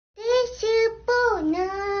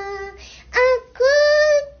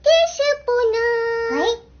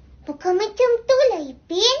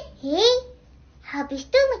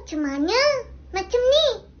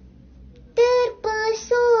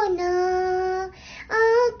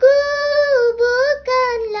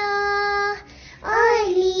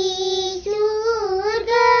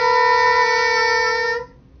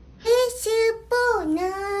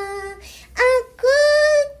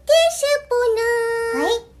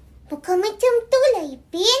Kau macam tu lah,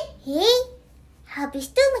 Ipin. Hei,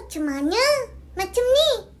 habis tu macam mana? Macam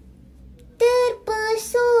ni.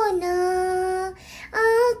 Terpesona,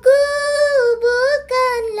 aku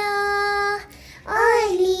bukanlah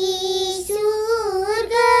ahli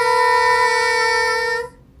surga.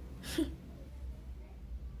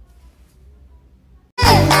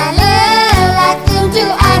 Lelah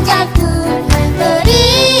tunjuk ajarku,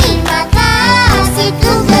 terima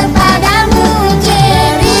kasihku kepadamu,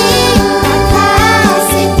 terima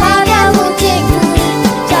kasih padamu, cikgu,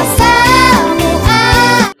 jasamu.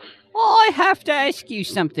 I have to ask you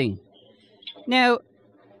something. Now,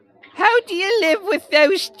 how do you live with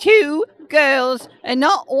those two girls and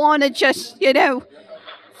not want to just,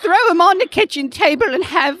 throw them on the kitchen table and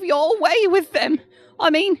have your way with them? I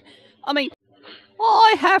mean,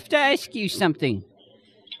 I have to ask you something.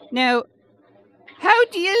 Now, how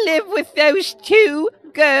do you live with those two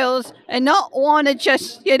girls and not want to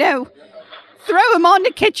just, throw them on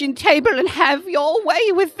the kitchen table and have your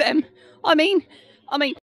way with them? I mean.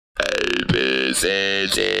 A, B, C,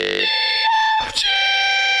 D, E, F, G,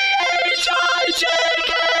 H, I, J,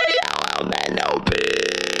 K, L, M, N, O, P,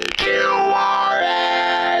 Q, R,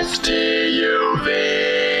 S, T, U, V,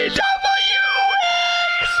 W,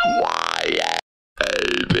 X, Y, A,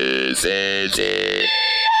 B, C, D, E,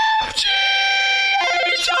 F, G,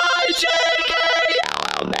 H, I, J, K,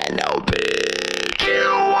 L, M, N, O, P, Q,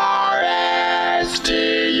 R, S, T,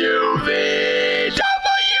 U, V,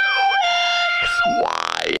 W, X,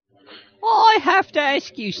 Y. I have to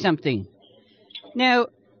ask you something. Now,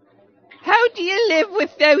 how do you live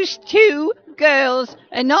with those two girls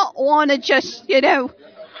and not want to just,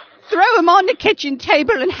 throw them on the kitchen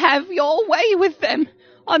table and have your way with them?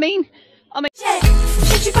 I mean.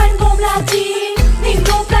 Je suis pas une bombe latine, ni une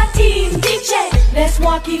bombe platine. DJ,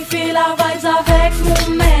 laisse-moi kiffer la vibes avec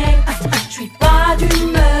mon mec. Je suis pas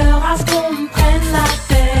d'humeur à ce qu'on me prenne la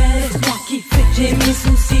tête. Laisse-moi kiffer, j'ai mes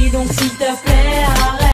soucis, donc s'il te plaît.